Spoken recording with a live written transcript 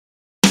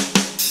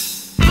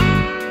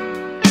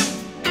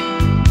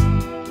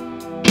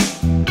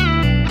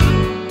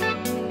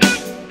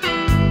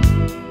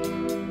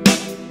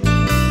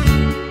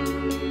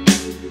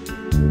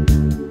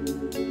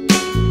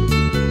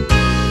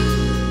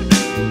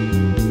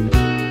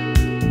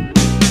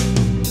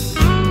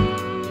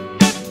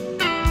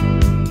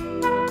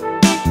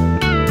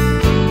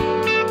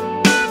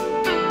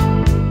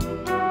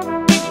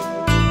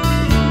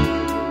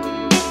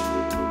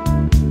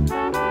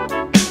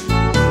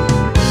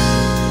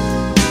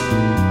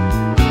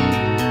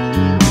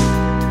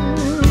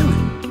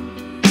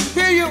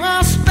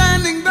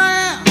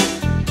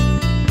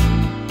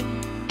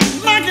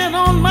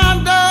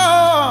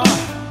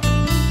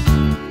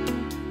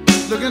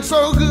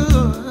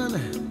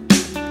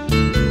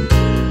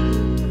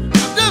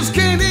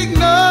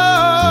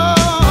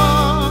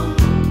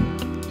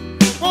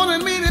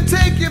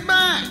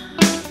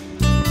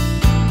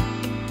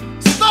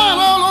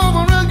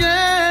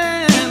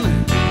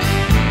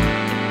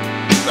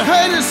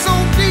so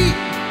deep.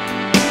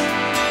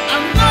 I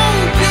know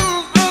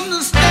you'll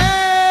understand.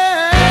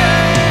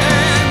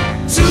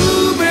 Too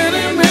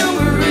many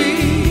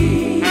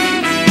memories.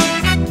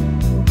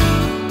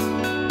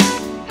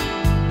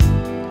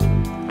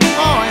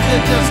 Oh, and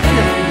they're just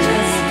killing me.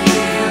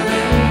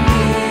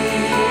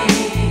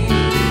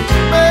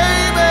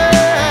 Baby,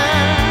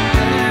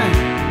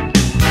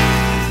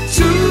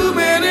 too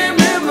many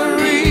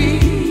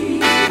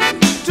memories.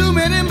 Too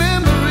many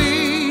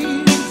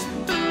memories.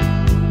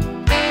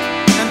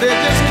 And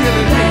they're just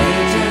killing me.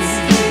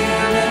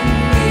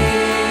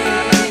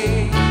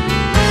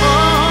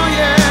 Oh,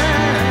 yeah.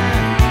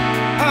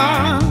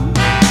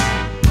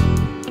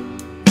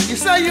 You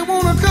say you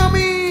wanna come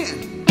in,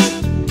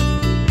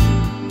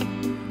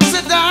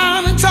 sit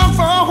down and talk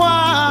for a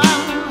while.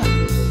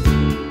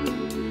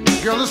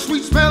 Girl, the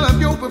sweet smell of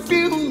your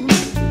perfume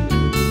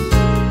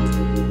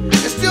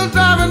is still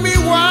driving me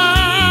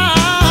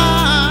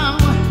wild.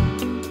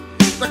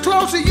 The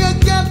closer you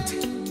get,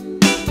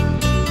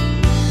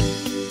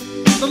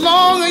 the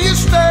longer you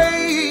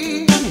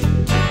stay.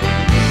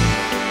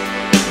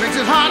 Makes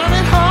it harder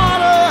and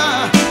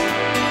harder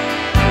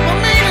for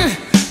me to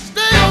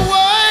stay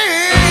away.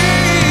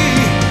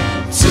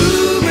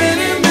 Too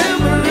many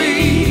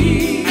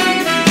memories.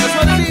 That's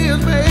what it is,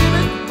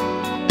 baby.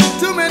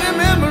 Too many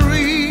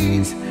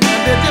memories, and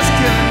they're just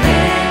killing me.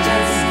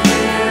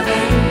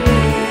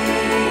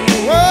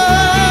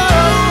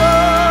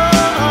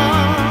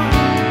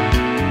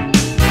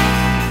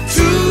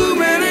 Too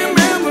many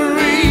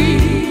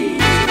memories.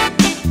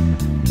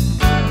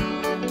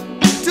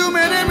 Too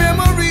many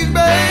memories,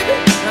 baby,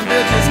 and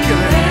they're just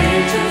killing me.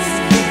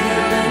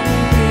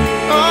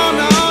 Oh,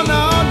 no,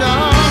 no, no, no.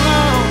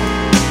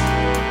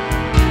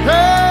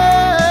 Hey.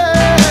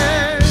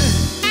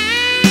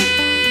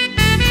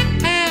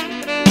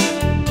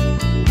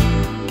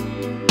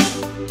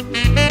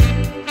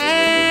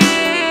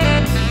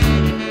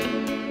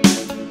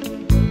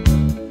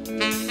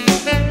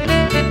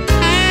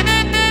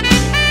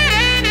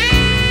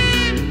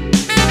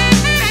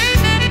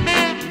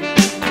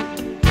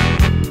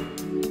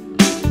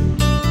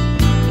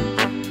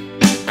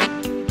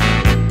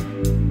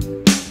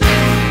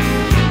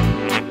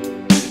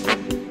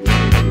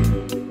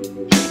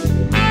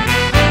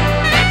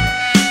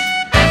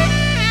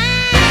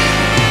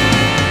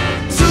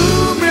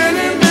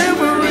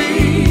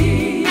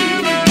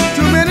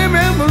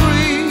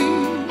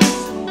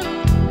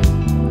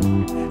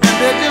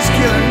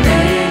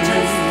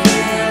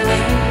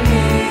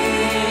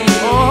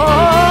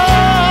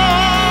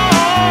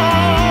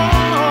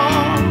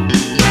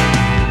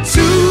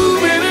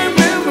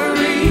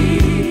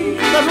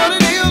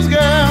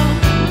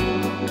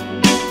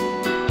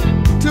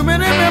 Too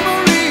many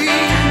memories,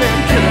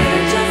 they're killing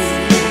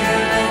me.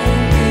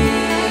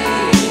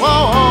 Whoa.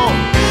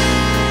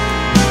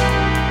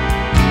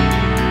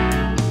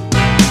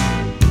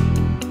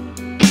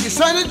 You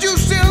say that you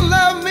still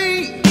love me,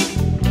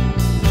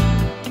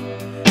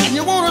 and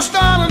you wanna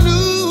start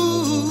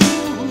anew.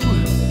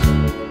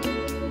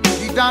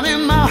 Deep down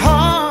in my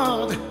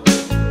heart,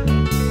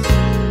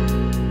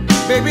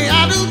 baby, I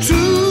do too.